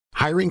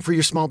Hiring for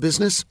your small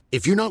business?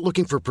 If you're not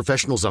looking for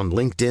professionals on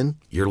LinkedIn,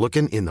 you're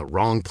looking in the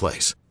wrong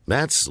place.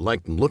 That's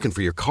like looking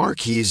for your car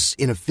keys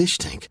in a fish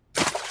tank.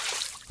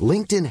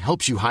 LinkedIn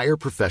helps you hire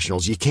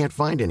professionals you can't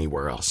find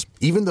anywhere else,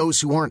 even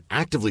those who aren't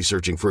actively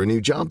searching for a new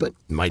job but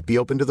might be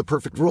open to the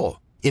perfect role.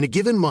 In a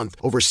given month,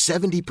 over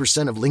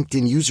 70% of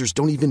LinkedIn users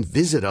don't even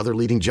visit other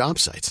leading job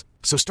sites.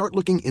 So start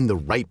looking in the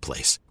right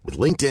place. With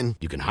LinkedIn,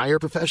 you can hire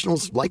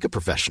professionals like a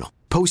professional.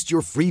 Post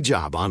your free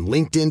job on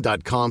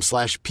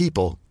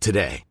linkedin.com/people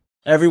today.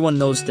 Everyone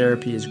knows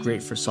therapy is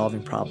great for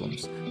solving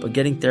problems, but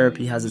getting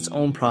therapy has its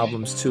own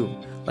problems too,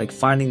 like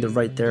finding the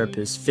right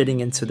therapist,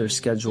 fitting into their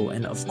schedule,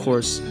 and of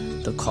course,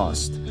 the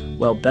cost.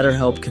 Well,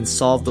 BetterHelp can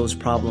solve those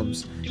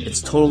problems. It's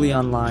totally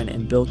online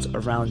and built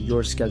around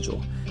your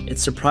schedule.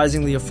 It's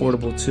surprisingly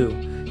affordable too.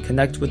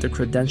 Connect with a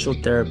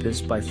credentialed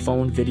therapist by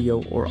phone,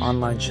 video, or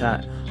online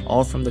chat,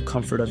 all from the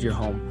comfort of your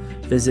home.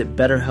 Visit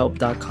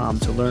BetterHelp.com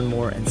to learn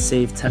more and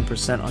save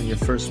 10% on your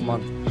first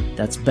month.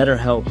 That's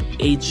BetterHelp,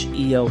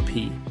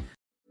 H-E-L-P.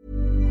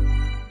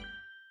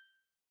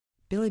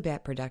 Billy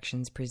Bat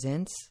Productions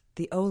presents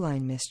The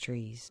O-Line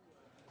Mysteries.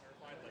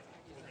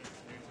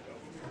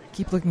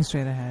 Keep looking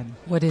straight ahead.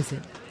 What is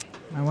it?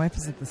 My wife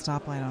is at the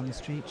stoplight on the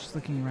street. She's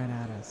looking right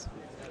at us.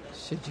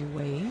 Should you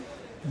wave?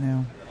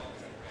 No.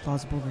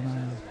 Plausible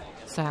denial.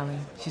 Sally,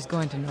 she's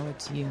going to know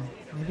it's you.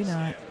 Maybe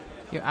not.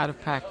 You're out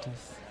of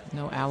practice.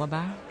 No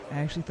alibi? I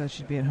actually thought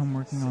she'd be at home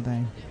working all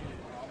day.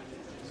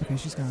 Okay,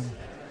 she's gone.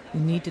 You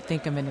need to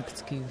think of an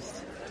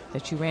excuse.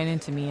 That you ran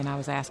into me and I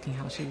was asking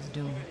how she was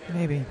doing.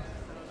 Maybe.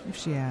 If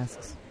she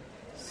asks.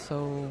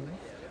 So,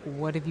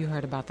 what have you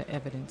heard about the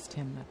evidence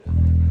Tim left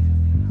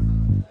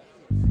behind?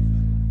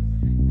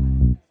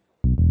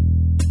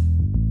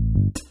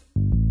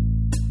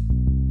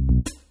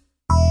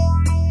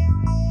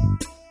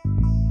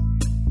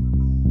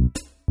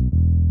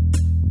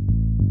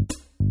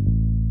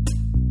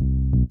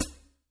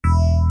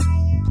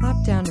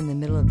 Plopped down in the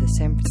middle of the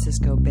San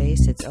Francisco Bay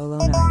sits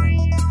Olone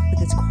Island,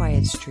 with its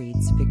quiet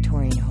streets,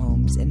 Victorian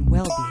homes, and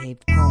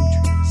well-behaved palm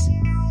trees.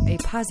 A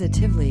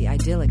positively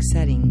idyllic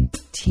setting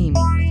teeming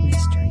with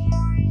mystery.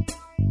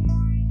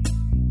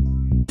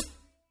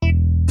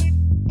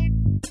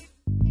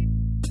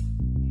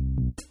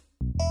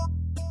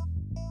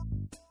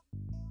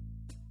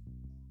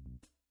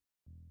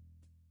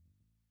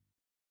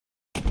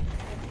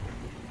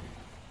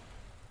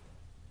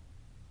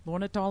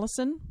 Lorna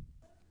Tollison?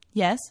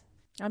 Yes?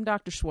 I'm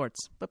Dr.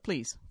 Schwartz, but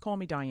please, call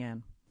me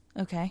Diane.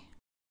 Okay.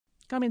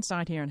 Come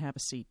inside here and have a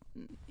seat.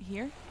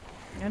 Here?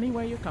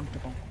 Anywhere you're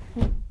comfortable.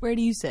 Where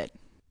do you sit?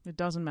 It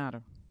doesn't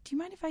matter. Do you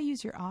mind if I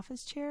use your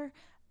office chair?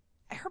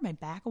 I hurt my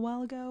back a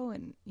while ago,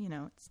 and,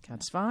 it's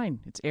That's fine.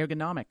 It's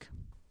ergonomic.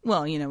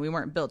 Well, we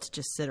weren't built to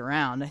just sit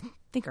around. I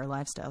think our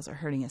lifestyles are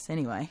hurting us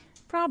anyway.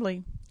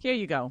 Probably. Here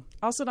you go.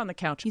 I'll sit on the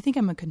couch. You think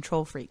I'm a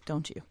control freak,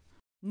 don't you?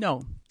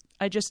 No.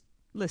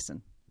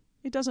 Listen.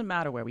 It doesn't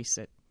matter where we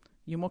sit.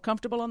 You more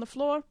comfortable on the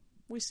floor?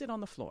 We sit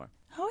on the floor.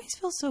 I always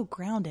feel so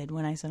grounded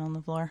when I sit on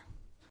the floor.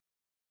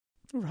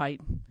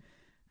 Right.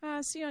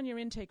 See on your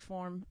intake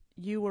form,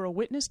 you were a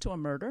witness to a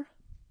murder?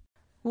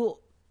 Well,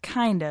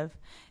 kind of.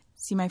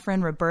 See, my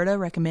friend Roberta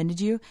recommended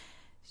you.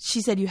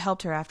 She said you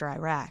helped her after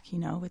Iraq,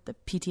 with the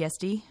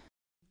PTSD.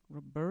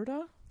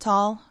 Roberta?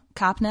 Tall,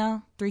 cop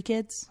now, 3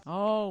 kids.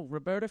 Oh,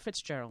 Roberta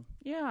Fitzgerald.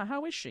 Yeah,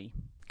 how is she?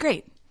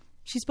 Great.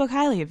 She spoke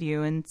highly of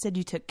you and said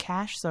you took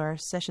cash so our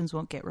sessions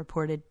won't get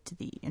reported to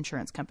the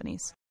insurance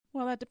companies.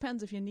 Well, that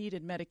depends if you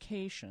needed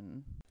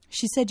medication.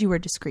 She said you were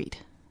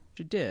discreet.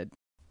 She did.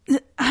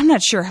 I'm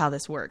not sure how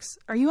this works.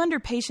 Are you under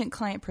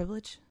patient-client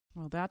privilege?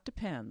 Well, that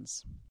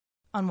depends.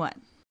 On what?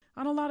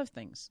 On a lot of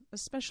things,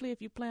 especially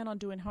if you plan on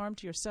doing harm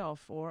to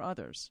yourself or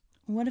others.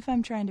 What if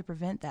I'm trying to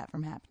prevent that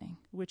from happening?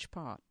 Which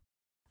part?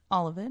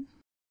 All of it.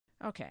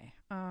 Okay.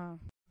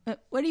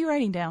 What are you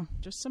writing down?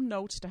 Just some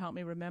notes to help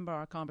me remember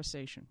our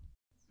conversation.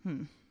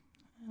 Well,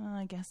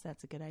 I guess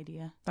that's a good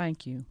idea.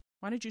 Thank you.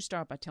 Why don't you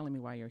start by telling me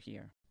why you're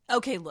here?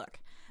 Okay, look.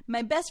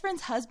 My best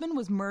friend's husband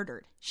was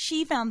murdered.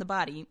 She found the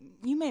body.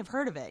 You may have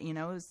heard of it.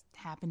 It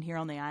happened here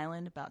on the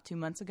island about 2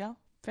 months ago.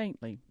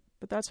 Faintly.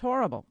 But that's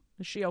horrible.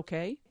 Is she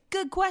okay?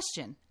 Good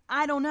question.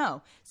 I don't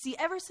know. See,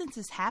 ever since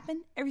this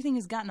happened, everything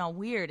has gotten all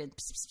weird and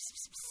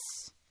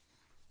psst.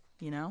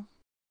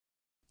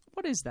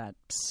 What is that?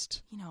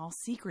 Psst. All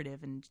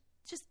secretive and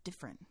just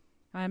different.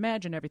 I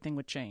imagine everything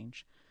would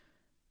change.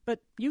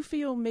 But you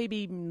feel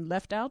maybe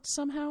left out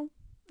somehow?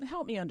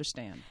 Help me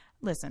understand.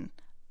 Listen,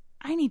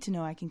 I need to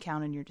know I can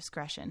count on your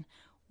discretion.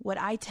 What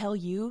I tell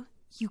you,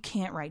 you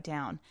can't write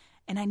down.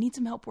 And I need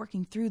some help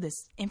working through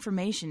this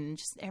information and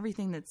just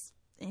everything that's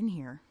in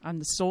here. I'm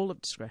the soul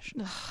of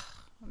discretion.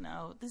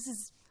 No, this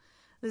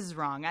is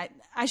wrong.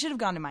 I should have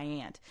gone to my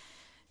aunt.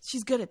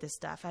 She's good at this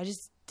stuff. I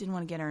just didn't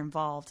want to get her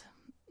involved.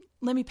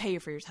 Let me pay you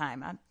for your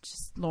time.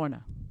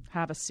 Lorna,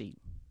 have a seat.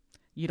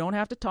 You don't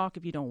have to talk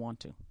if you don't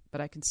want to,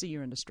 but I can see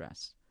you're in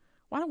distress.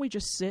 Why don't we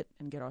just sit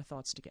and get our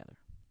thoughts together?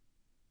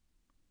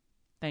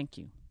 Thank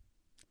you.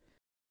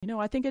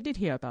 I think I did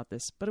hear about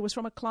this, but it was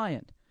from a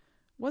client.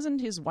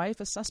 Wasn't his wife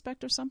a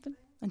suspect or something?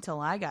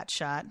 Until I got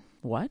shot.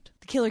 What?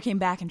 The killer came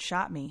back and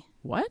shot me.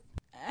 What?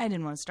 I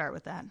didn't want to start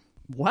with that.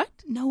 What?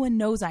 No one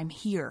knows I'm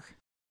here.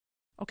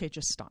 Okay,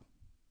 just stop.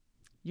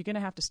 You're going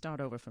to have to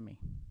start over for me.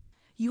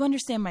 You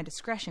understand my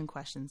discretion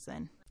questions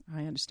then?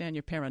 I understand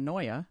your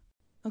paranoia.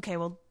 Okay,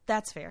 well,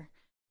 that's fair.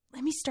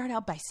 Let me start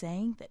out by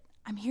saying that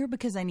I'm here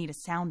because I need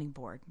a sounding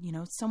board. You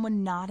know,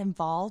 someone not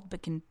involved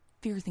but can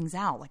figure things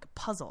out like a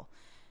puzzle.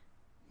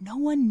 No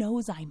one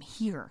knows I'm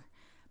here.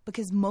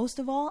 Because most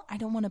of all, I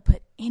don't want to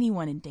put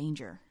anyone in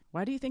danger.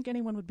 Why do you think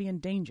anyone would be in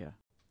danger?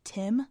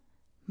 Tim,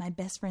 my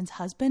best friend's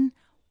husband,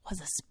 was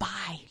a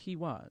spy. He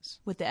was.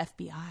 With the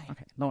FBI.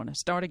 Okay, Lorna,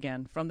 start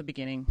again from the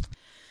beginning.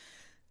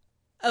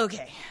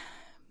 Okay.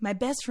 My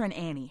best friend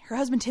Annie, her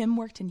husband Tim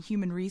worked in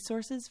human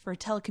resources for a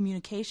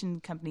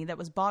telecommunication company that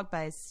was bought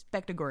by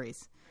Spectagores.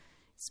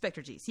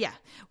 Spectagores, yeah.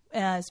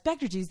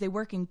 Spectagores, they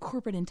work in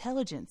corporate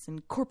intelligence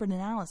and corporate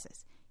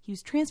analysis. He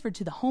was transferred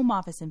to the home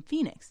office in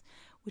Phoenix,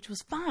 which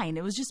was fine.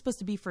 It was just supposed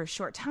to be for a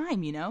short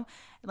time, you know,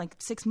 like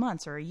 6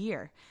 months or a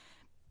year.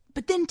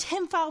 But then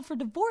Tim filed for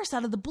divorce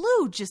out of the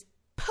blue, just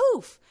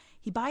poof.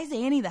 He buys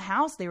Annie the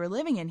house they were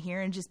living in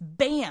here and just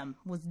bam,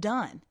 was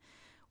done.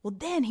 Well,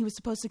 then he was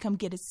supposed to come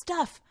get his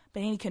stuff,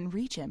 but Annie couldn't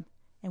reach him.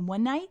 And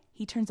one night,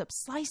 he turns up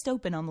sliced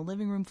open on the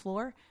living room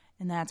floor,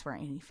 and that's where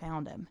Annie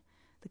found him.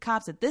 The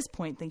cops at this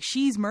point think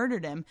she's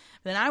murdered him.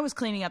 Then I was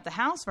cleaning up the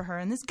house for her,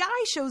 and this guy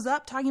shows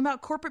up talking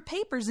about corporate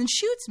papers and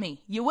shoots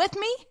me. You with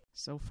me?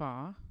 So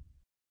far.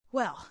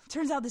 Well,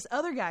 turns out this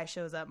other guy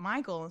shows up,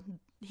 Michael.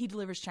 He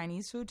delivers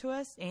Chinese food to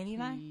us, Annie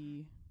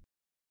and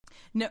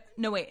I.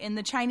 No, wait. And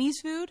the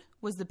Chinese food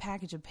was the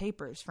package of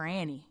papers for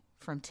Annie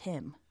from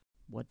Tim.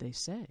 What'd they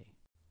say?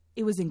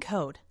 It was in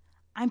code.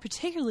 I'm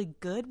particularly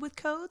good with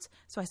codes,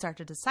 so I started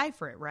to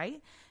decipher it,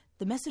 right?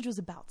 The message was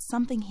about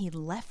something he'd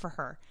left for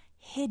her,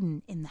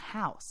 hidden in the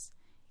house.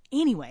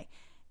 Anyway,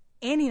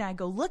 Annie and I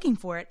go looking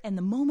for it, and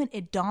the moment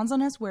it dawns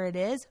on us where it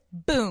is,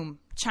 boom,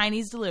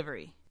 Chinese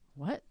delivery.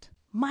 What?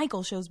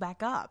 Michael shows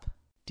back up.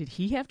 Did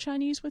he have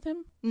Chinese with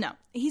him? No,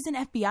 he's an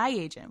FBI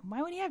agent.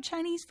 Why would he have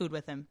Chinese food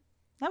with him?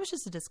 That was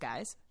just a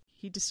disguise.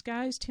 He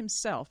disguised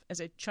himself as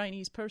a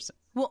Chinese person.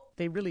 Well,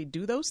 they really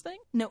do those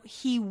things? No,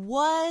 he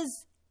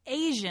was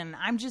Asian.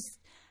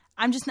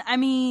 I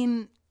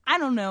mean, I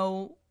don't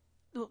know.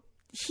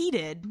 He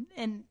did.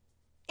 And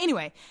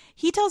anyway,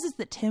 he tells us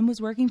that Tim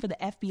was working for the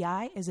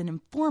FBI as an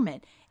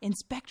informant in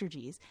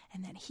Spectagores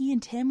and that he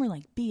and Tim were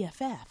like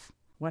BFF.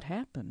 What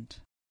happened?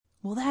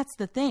 Well, that's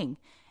the thing.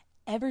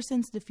 Ever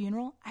since the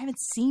funeral, I haven't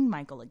seen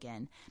Michael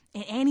again.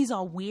 And Annie's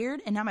all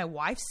weird, and now my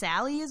wife,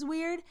 Sally, is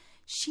weird.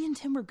 She and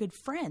Tim were good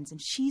friends, and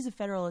she's a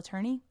federal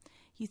attorney.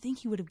 You think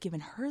he would have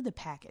given her the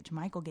package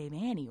Michael gave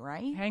Annie,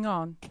 right? Hang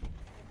on.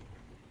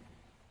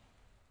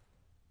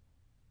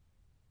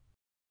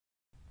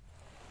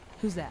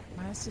 Who's that?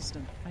 My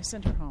assistant. I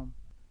sent her home.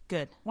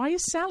 Good. Why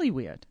is Sally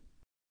weird?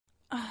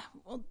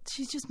 Well,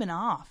 she's just been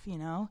off, you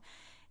know.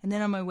 And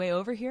then on my way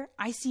over here,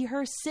 I see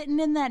her sitting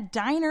in that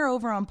diner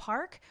over on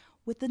Park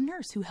with the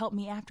nurse who helped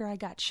me after I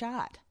got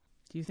shot.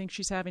 Do you think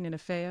she's having an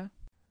affair?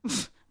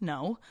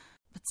 No,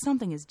 but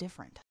something is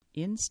different.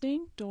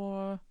 Instinct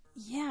or?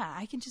 Yeah,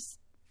 I can just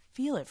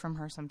feel it from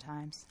her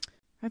sometimes.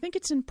 I think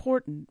it's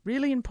important,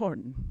 really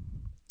important.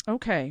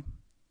 Okay,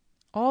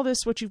 all this,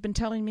 what you've been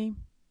telling me,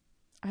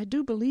 I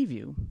do believe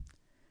you.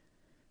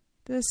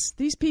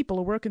 These people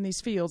who work in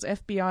these fields,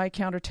 FBI,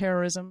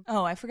 counterterrorism.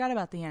 Oh, I forgot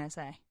about the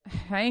NSA.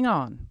 Hang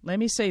on. Let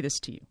me say this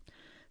to you.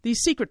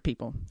 These secret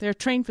people, they're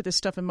trained for this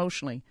stuff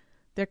emotionally.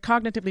 They're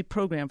cognitively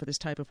programmed for this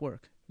type of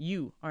work.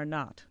 You are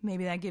not.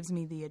 Maybe that gives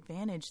me the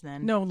advantage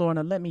then. No,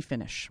 Lorna, let me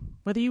finish.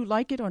 Whether you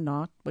like it or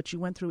not, what you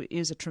went through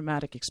is a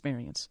traumatic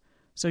experience.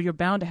 So you're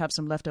bound to have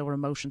some leftover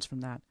emotions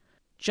from that.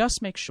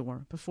 Just make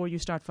sure, before you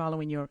start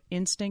following your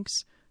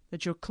instincts,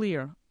 that you're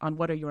clear on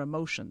what are your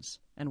emotions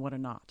and what are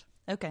not.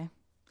 Okay.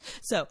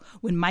 So,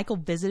 when Michael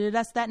visited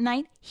us that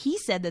night, he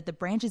said that the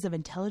branches of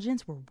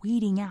intelligence were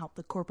weeding out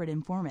the corporate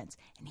informants,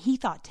 and he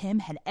thought Tim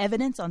had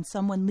evidence on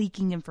someone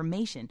leaking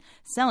information,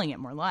 selling it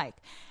more like.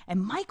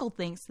 And Michael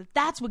thinks that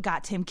that's what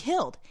got Tim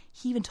killed.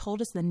 He even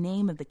told us the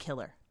name of the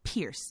killer,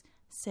 Pierce.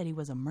 Said he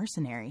was a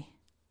mercenary.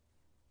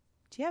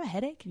 Do you have a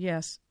headache?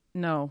 Yes.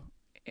 No.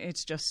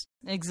 It's just...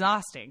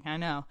 exhausting, I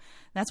know.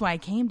 That's why I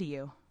came to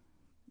you.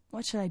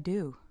 What should I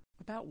do?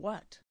 About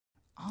what?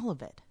 All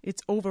of it.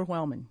 It's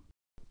overwhelming.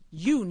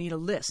 You need a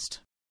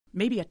list.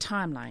 Maybe a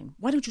timeline.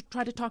 Why don't you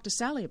try to talk to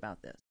Sally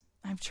about this?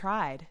 I've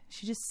tried.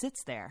 She just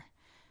sits there.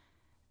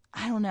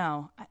 I don't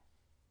know.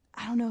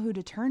 I don't know who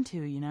to turn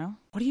to, you know?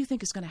 What do you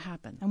think is going to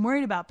happen? I'm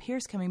worried about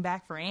Pierce coming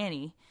back for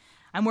Annie.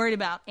 I'm worried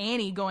about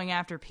Annie going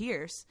after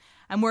Pierce.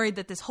 I'm worried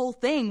that this whole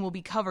thing will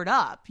be covered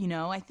up, you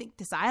know? I think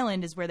this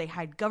island is where they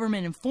hide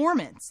government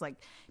informants, like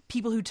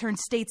people who turn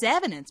state's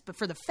evidence, but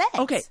for the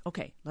feds.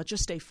 Okay. Let's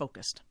just stay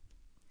focused.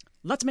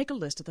 Let's make a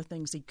list of the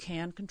things that you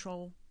can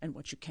control and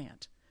what you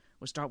can't.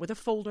 We'll start with a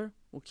folder.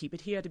 We'll keep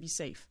it here to be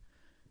safe.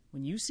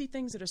 When you see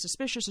things that are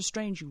suspicious or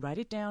strange, you write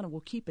it down and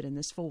we'll keep it in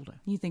this folder.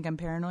 You think I'm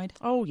paranoid?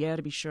 Oh, yeah,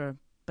 to be sure.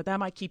 But that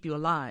might keep you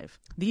alive.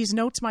 These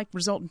notes might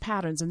result in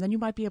patterns, and then you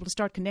might be able to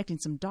start connecting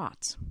some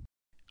dots.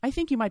 I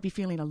think you might be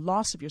feeling a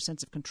loss of your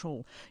sense of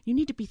control. You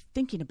need to be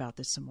thinking about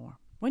this some more.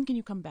 When can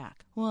you come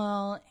back?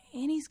 Well,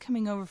 Annie's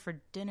coming over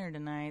for dinner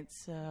tonight,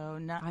 so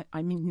not...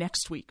 I mean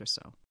next week or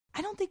so.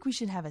 I don't think we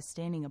should have a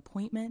standing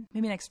appointment.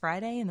 Maybe next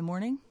Friday in the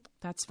morning?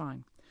 That's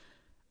fine.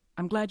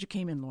 I'm glad you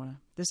came in,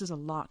 Lorna. This is a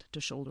lot to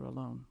shoulder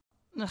alone.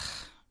 Ugh,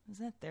 does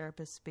that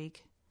therapist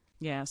speak?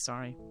 Yeah,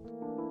 sorry.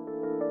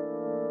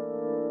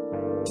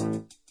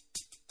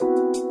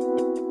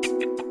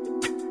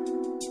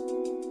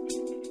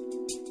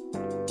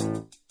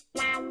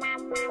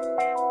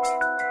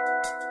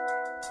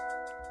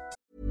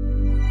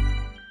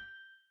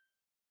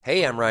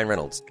 Hey, I'm Ryan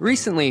Reynolds.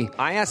 Recently,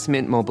 I asked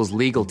Mint Mobile's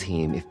legal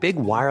team if big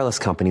wireless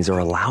companies are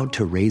allowed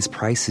to raise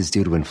prices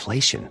due to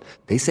inflation.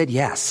 They said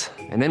yes.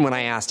 And then when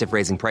I asked if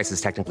raising prices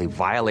technically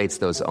violates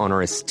those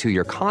onerous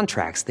two-year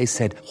contracts, they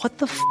said, "What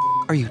the f***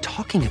 are you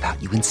talking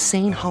about, you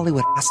insane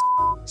Hollywood ass?"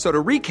 So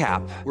to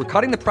recap, we're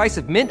cutting the price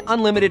of Mint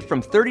Unlimited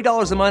from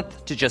 $30 a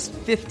month to just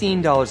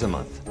 $15 a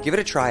month. Give it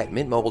a try at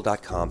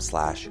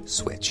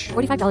mintmobile.com/switch.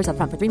 $45 up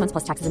front for 3 months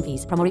plus taxes and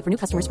fees. Promo rate for new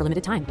customers for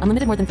limited time.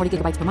 Unlimited more than 40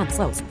 gigabytes per month.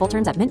 Slows full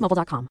terms at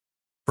mintmobile.com.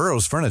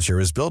 Burrow's furniture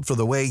is built for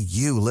the way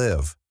you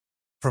live.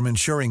 From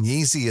ensuring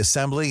easy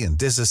assembly and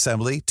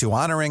disassembly to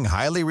honoring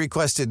highly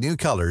requested new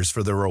colors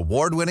for their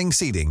award-winning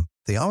seating,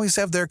 they always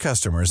have their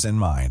customers in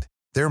mind.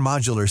 Their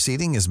modular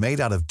seating is made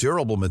out of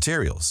durable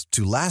materials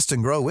to last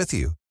and grow with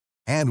you.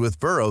 And with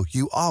Burrow,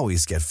 you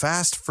always get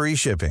fast, free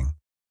shipping.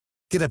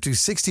 Get up to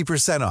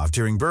 60% off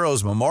during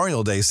Burrow's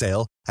Memorial Day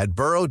sale at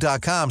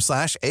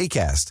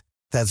burrow.com/ACAST.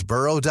 That's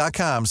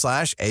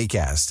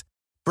burrow.com/ACAST.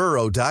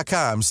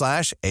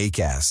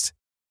 burrow.com/ACAST.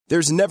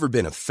 There's never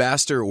been a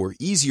faster or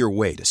easier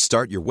way to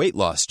start your weight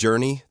loss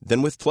journey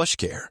than with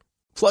PlushCare.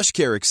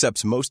 PlushCare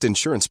accepts most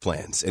insurance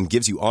plans and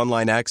gives you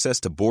online access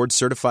to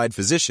board-certified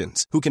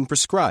physicians who can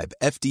prescribe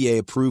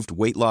FDA-approved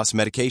weight loss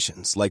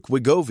medications like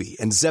Wegovy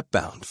and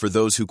Zepbound for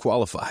those who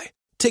qualify.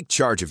 Take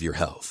charge of your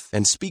health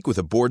and speak with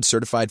a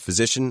board-certified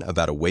physician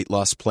about a weight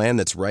loss plan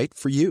that's right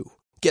for you.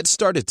 Get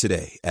started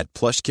today at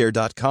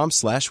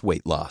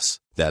plushcare.com/weight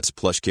loss. That's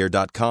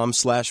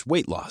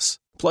plushcare.com/weight loss.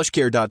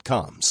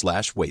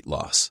 plushcare.com/weight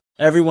loss.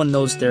 Everyone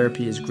knows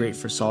therapy is great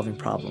for solving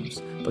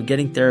problems, but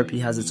getting therapy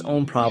has its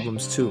own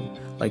problems too,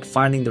 like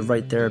finding the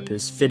right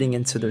therapist, fitting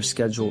into their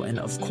schedule, and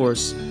of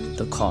course,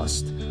 the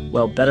cost.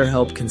 Well,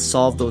 BetterHelp can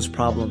solve those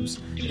problems.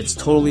 It's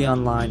totally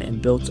online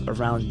and built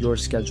around your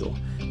schedule.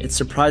 It's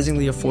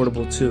surprisingly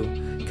affordable too.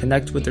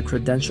 Connect with a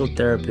credentialed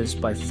therapist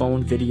by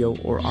phone, video,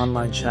 or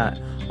online chat,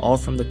 all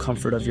from the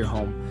comfort of your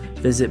home.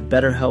 Visit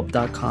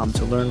BetterHelp.com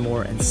to learn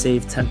more and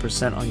save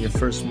 10% on your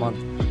first month.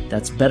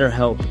 That's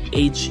BetterHelp,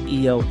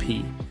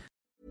 H-E-L-P.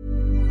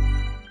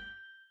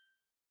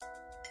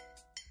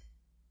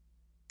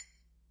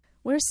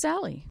 Where's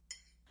Sally?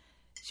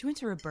 She went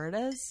to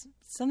Roberta's.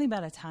 Something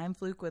about a time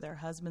fluke with her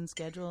husband's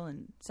schedule,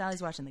 and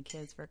Sally's watching the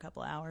kids for a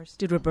couple hours.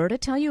 Did Roberta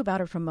tell you about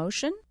her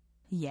promotion?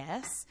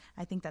 Yes,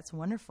 I think that's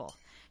wonderful.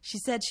 She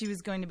said she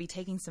was going to be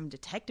taking some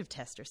detective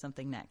test or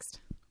something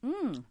next.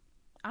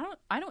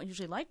 I don't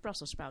usually like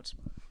Brussels sprouts,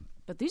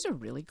 but these are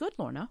really good,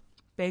 Lorna.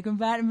 Bacon,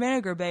 fat, and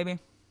vinegar, baby.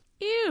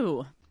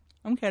 Ew.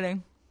 I'm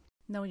kidding.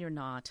 No, you're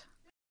not.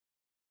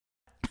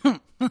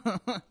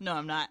 No,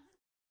 I'm not.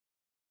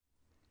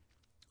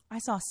 I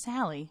saw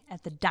Sally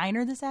at the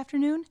diner this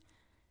afternoon.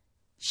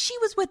 She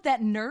was with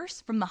that nurse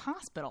from the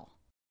hospital.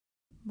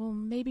 Well,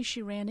 maybe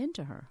she ran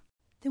into her.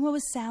 Then what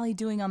was Sally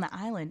doing on the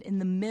island in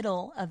the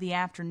middle of the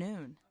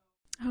afternoon?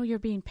 Oh, you're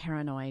being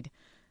paranoid.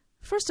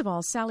 First of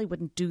all, Sally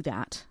wouldn't do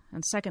that.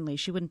 And secondly,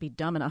 she wouldn't be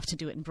dumb enough to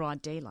do it in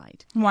broad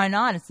daylight. Why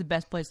not? It's the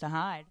best place to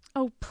hide.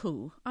 Oh,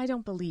 pooh. I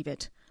don't believe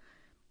it.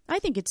 I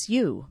think it's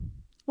you.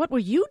 What were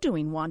you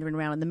doing wandering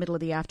around in the middle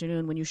of the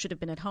afternoon when you should have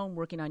been at home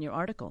working on your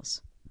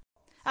articles?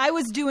 I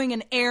was doing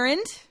an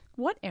errand.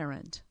 What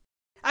errand?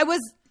 I was...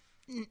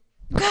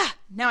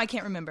 Now I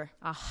can't remember.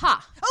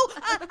 Aha! Oh,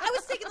 I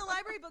was taking the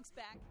library books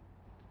back.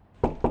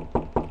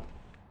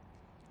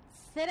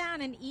 Sit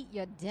down and eat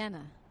your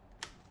dinner.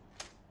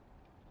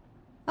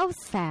 Oh,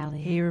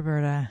 Sally. Hey,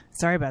 Roberta.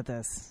 Sorry about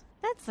this.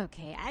 That's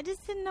okay. I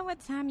just didn't know what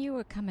time you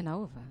were coming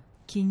over.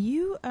 Can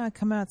you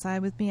come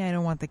outside with me? I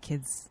don't want the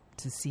kids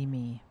to see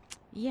me.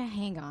 Yeah,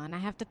 hang on. I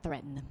have to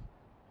threaten them.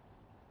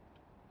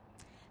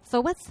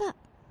 So what's up?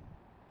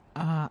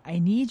 I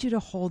need you to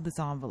hold this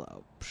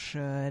envelope.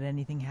 Should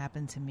anything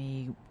happen to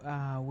me,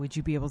 would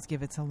you be able to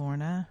give it to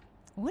Lorna?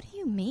 What do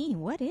you mean?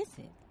 What is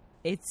it?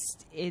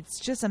 It's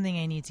just something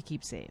I need to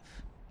keep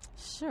safe.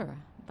 Sure,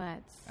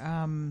 but...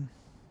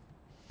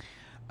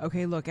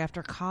 Okay, look,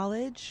 after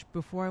college,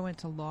 before I went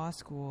to law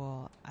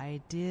school,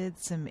 I did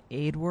some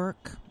aid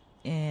work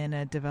in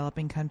a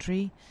developing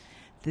country.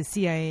 The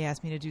CIA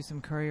asked me to do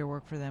some courier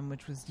work for them,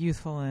 which was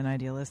youthful and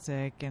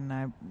idealistic,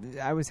 and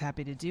I was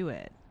happy to do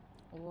it.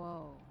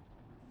 Whoa.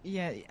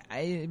 Yeah,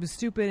 it was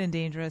stupid and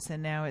dangerous,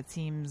 and now it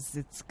seems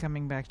it's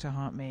coming back to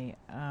haunt me.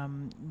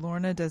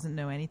 Lorna doesn't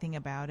know anything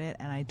about it,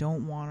 and I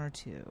don't want her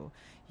to.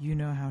 You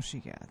know how she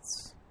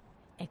gets.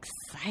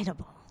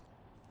 Excitable.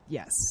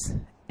 Yes.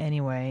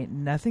 Anyway,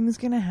 nothing's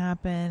going to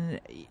happen.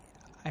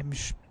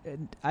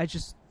 I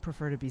just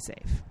prefer to be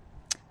safe.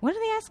 What are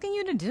they asking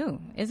you to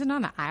do? Is it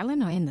on an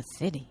island or in the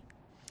city?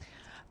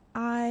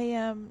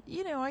 I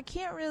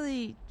can't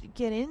really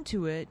get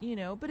into it,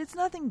 but it's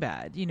nothing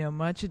bad.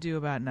 Much ado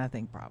about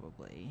nothing,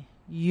 probably.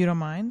 You don't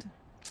mind?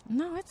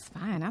 No, it's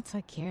fine. I'll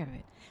take care of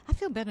it. I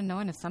feel better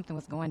knowing if something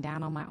was going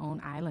down on my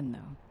own island,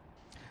 though.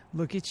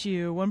 Look at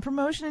you. One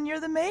promotion and you're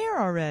the mayor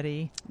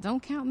already.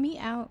 Don't count me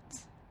out.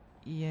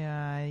 Yeah,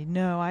 I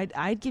know.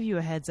 I'd give you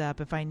a heads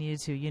up if I needed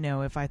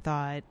to, if I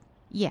thought...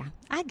 Yeah,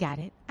 I got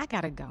it. I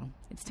gotta go.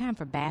 It's time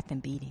for bath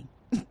and beating.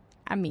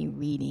 I mean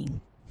reading.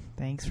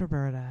 Thanks,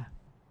 Roberta.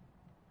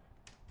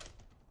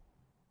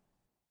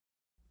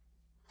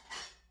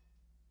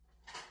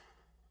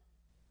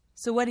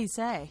 So what'd he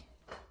say?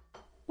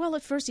 Well,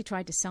 at first he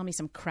tried to sell me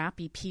some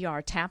crappy PR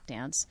tap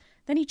dance.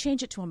 Then he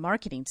changed it to a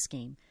marketing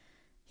scheme.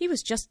 He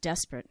was just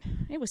desperate.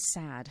 It was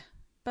sad.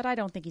 But I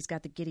don't think he's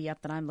got the giddy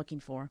up that I'm looking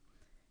for.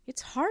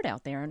 It's hard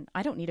out there, and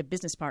I don't need a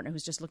business partner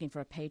who's just looking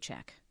for a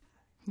paycheck.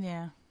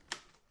 Yeah.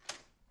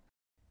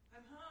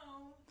 I'm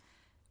home.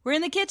 We're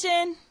in the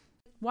kitchen.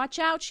 Watch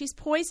out, she's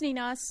poisoning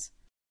us.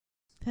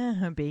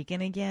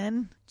 Bacon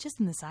again? Just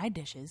in the side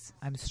dishes.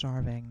 I'm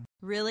starving.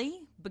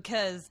 Really?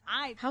 Because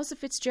How's the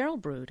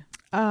Fitzgerald brood?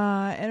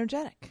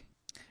 Energetic.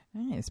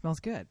 Hey, it smells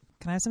good.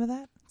 Can I have some of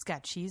that? It's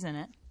got cheese in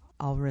it.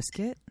 I'll risk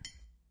it.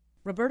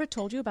 Roberta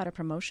told you about a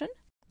promotion?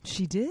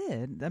 She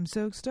did. I'm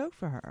so stoked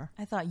for her.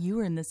 I thought you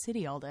were in the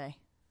city all day.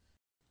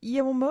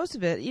 Yeah, well, most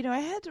of it. I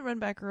had to run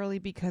back early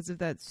because of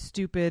that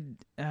stupid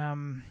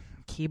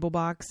cable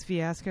box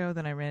fiasco.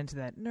 Then I ran into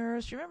that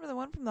nurse. You remember the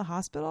one from the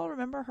hospital?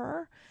 Remember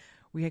her?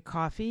 We had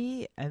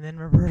coffee, and then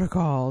Roberta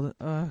called.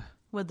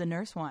 What'd the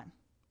nurse want?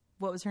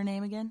 What was her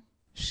name again?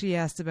 She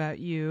asked about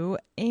you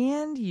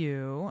and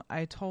you.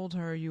 I told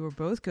her you were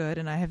both good,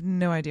 and I have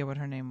no idea what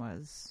her name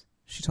was.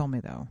 She told me,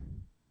 though.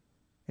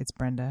 It's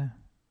Brenda.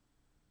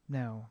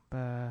 No,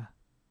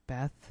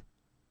 Beth.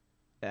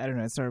 I don't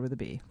know. It started with a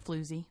B.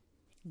 Floozy.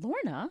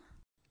 Lorna?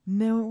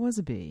 No, it was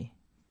a B.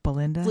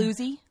 Belinda.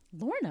 Floozy?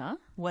 Lorna?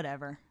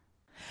 Whatever.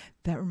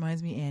 That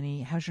reminds me,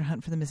 Annie. How's your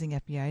hunt for the missing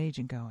FBI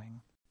agent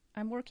going?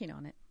 I'm working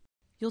on it.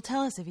 You'll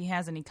tell us if he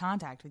has any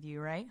contact with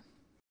you, right?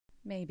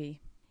 Maybe.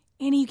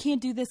 Annie, you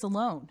can't do this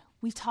alone.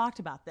 We've talked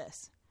about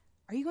this.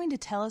 Are you going to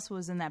tell us what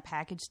was in that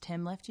package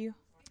Tim left you?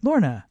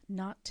 Lorna.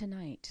 Not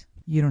tonight.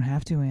 You don't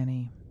have to,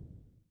 Annie.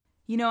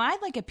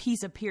 I'd like a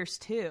piece of Pierce,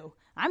 too.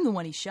 I'm the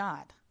one he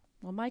shot.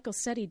 Well, Michael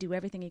said he'd do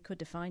everything he could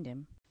to find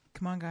him.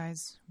 Come on,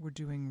 guys. We're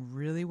doing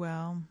really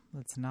well.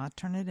 Let's not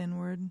turn it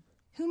inward.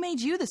 Who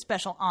made you the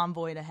special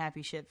envoy to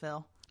Happy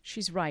Shitville?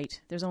 She's right.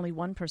 There's only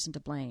one person to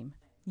blame.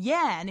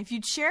 Yeah, and if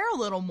you'd share a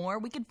little more,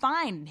 we could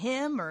find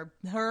him or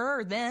her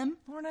or them.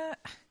 Lorna,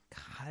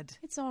 God.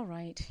 It's all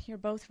right. You're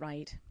both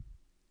right.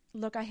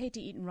 Look, I hate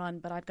to eat and run,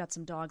 but I've got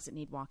some dogs that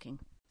need walking.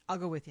 I'll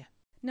go with you.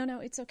 No,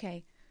 it's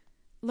okay.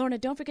 Lorna,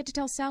 don't forget to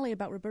tell Sally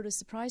about Roberta's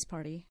surprise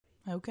party.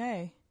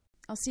 Okay.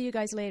 I'll see you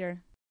guys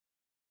later.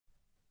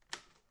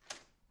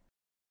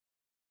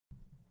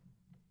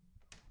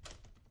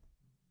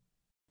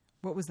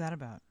 What was that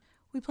about?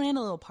 We planned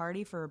a little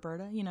party for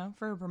Roberta,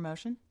 for her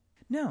promotion.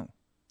 No,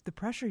 the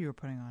pressure you were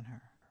putting on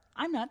her.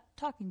 I'm not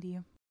talking to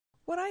you.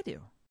 What'd I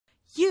do?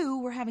 You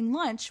were having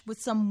lunch with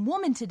some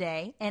woman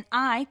today, and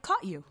I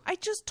caught you. I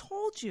just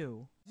told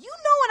you. You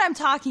know what I'm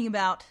talking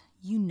about.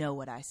 You know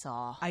what I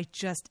saw. I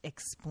just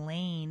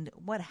explained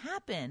what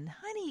happened.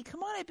 Honey,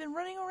 come on. I've been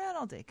running around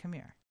all day. Come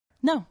here.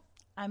 No,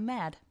 I'm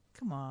mad.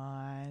 Come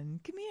on.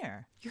 Come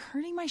here. You're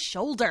hurting my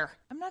shoulder.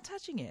 I'm not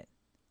touching it.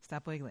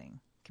 Stop wiggling.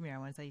 Come here. I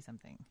want to tell you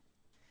something.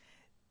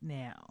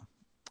 Now,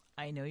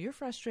 I know you're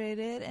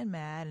frustrated and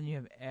mad, and you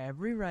have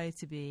every right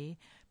to be,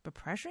 but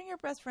pressuring your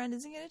best friend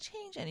isn't going to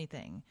change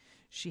anything.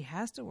 She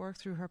has to work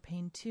through her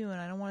pain, too, and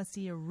I don't want to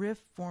see a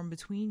rift form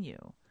between you.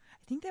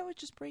 I think that would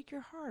just break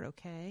your heart,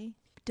 okay?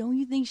 Don't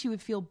you think she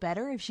would feel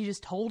better if she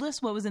just told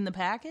us what was in the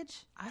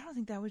package? I don't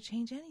think that would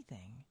change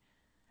anything.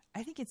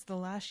 I think it's the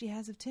last she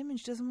has of Tim, and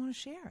she doesn't want to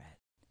share it.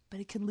 But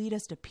it could lead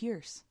us to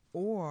Pierce.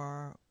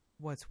 Or,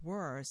 what's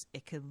worse,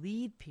 it could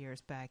lead Pierce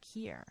back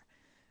here.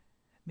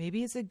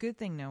 Maybe it's a good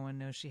thing no one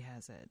knows she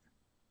has it.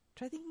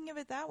 Try thinking of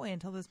it that way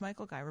until this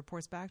Michael guy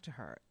reports back to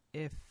her,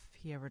 if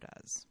he ever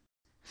does.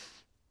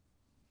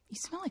 You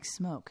smell like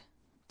smoke.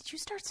 Did you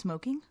start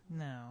smoking?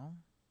 No.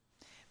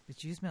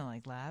 But you smell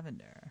like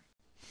lavender.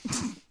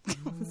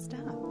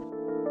 Stop.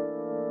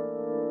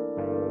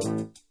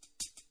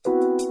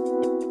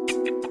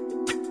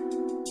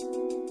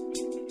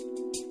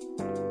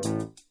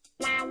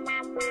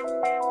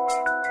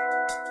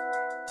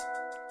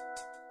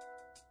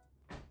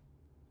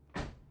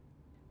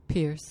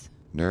 Pierce.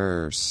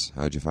 Nurse,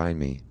 how'd you find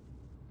me?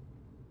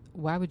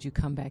 Why would you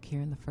come back here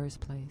in the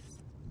first place?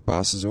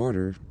 Boss's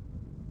order.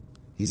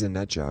 He's a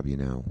nut job,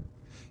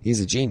 He's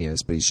a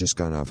genius, but he's just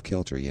gone off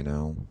kilter,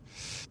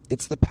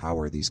 It's the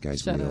power these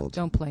guys Shut wield. up.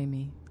 Don't play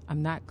me.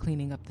 I'm not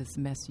cleaning up this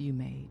mess you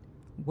made.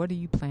 What are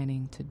you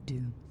planning to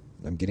do?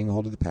 I'm getting a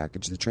hold of the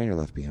package the trainer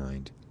left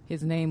behind.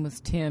 His name was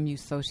Tim, you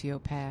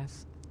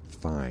sociopath.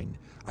 Fine.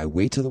 I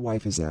wait till the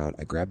wife is out,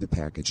 I grab the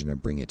package, and I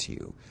bring it to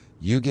you.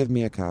 You give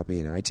me a copy,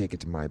 and I take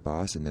it to my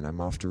boss, and then I'm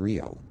off to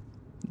Rio.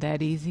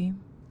 That easy?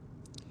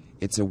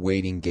 It's a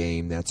waiting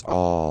game, that's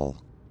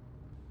all.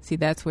 See,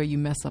 that's where you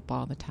mess up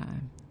all the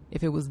time.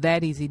 If it was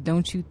that easy,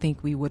 don't you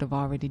think we would have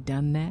already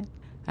done that?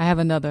 I have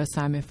another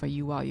assignment for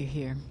you while you're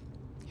here.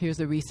 Here's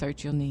the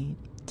research you'll need.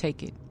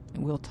 Take it,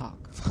 and we'll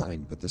talk.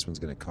 Fine, but this one's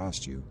going to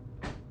cost you.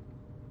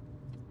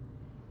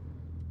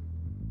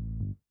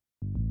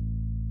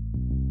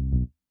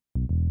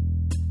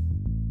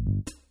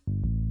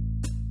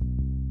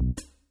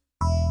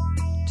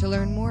 To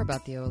learn more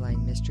about the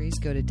O-Line Mysteries,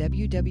 go to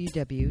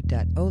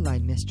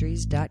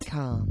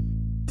www.olinemysteries.com.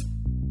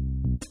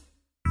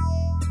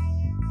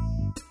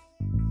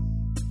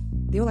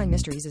 The O-Line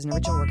Mysteries is an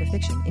original work of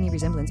fiction. Any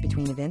resemblance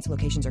between events,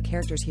 locations, or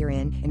characters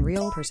herein and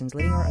real persons,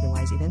 living or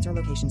otherwise, events or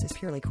locations is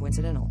purely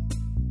coincidental.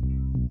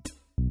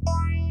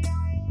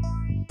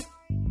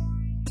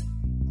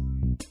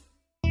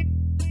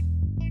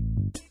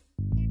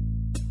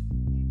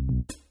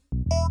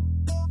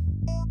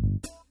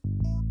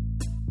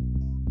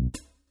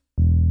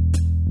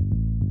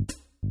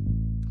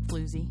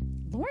 Floozy.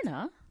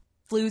 Lorna?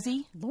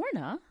 Floozy?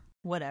 Lorna?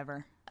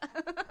 Whatever.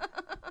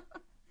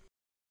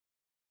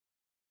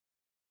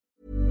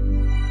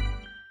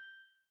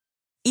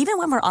 Even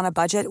when we're on a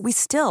budget, we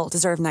still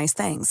deserve nice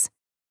things.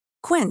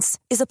 Quince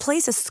is a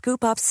place to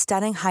scoop up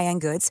stunning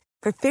high-end goods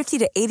for 50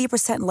 to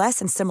 80% less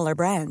than similar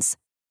brands.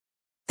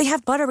 They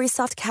have buttery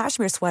soft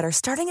cashmere sweaters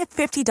starting at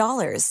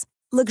 $50,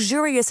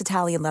 luxurious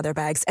Italian leather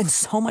bags, and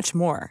so much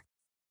more.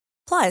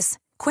 Plus,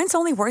 Quince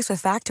only works with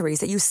factories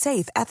that use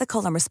safe,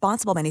 ethical, and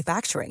responsible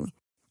manufacturing.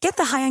 Get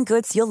the high-end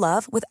goods you'll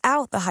love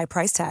without the high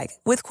price tag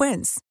with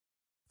Quince.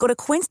 Go to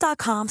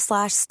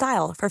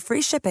quince.com/style for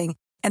free shipping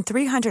and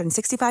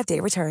 365-day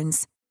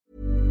returns.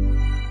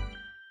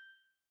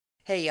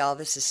 Hey y'all,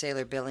 this is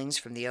Sailor Billings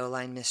from the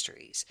O-Line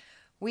Mysteries.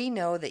 We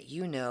know that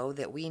you know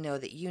that we know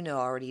that you know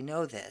already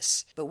know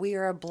this, but we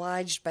are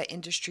obliged by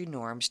industry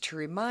norms to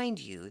remind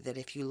you that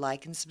if you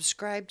like and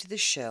subscribe to the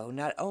show,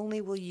 not only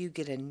will you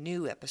get a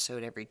new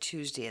episode every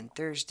Tuesday and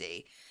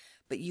Thursday,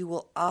 but you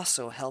will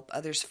also help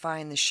others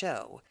find the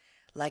show.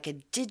 Like a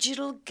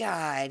digital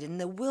guide in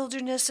the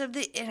wilderness of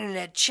the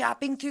internet,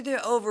 chopping through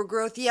their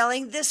overgrowth,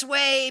 yelling, "This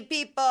way,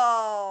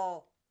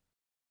 people!"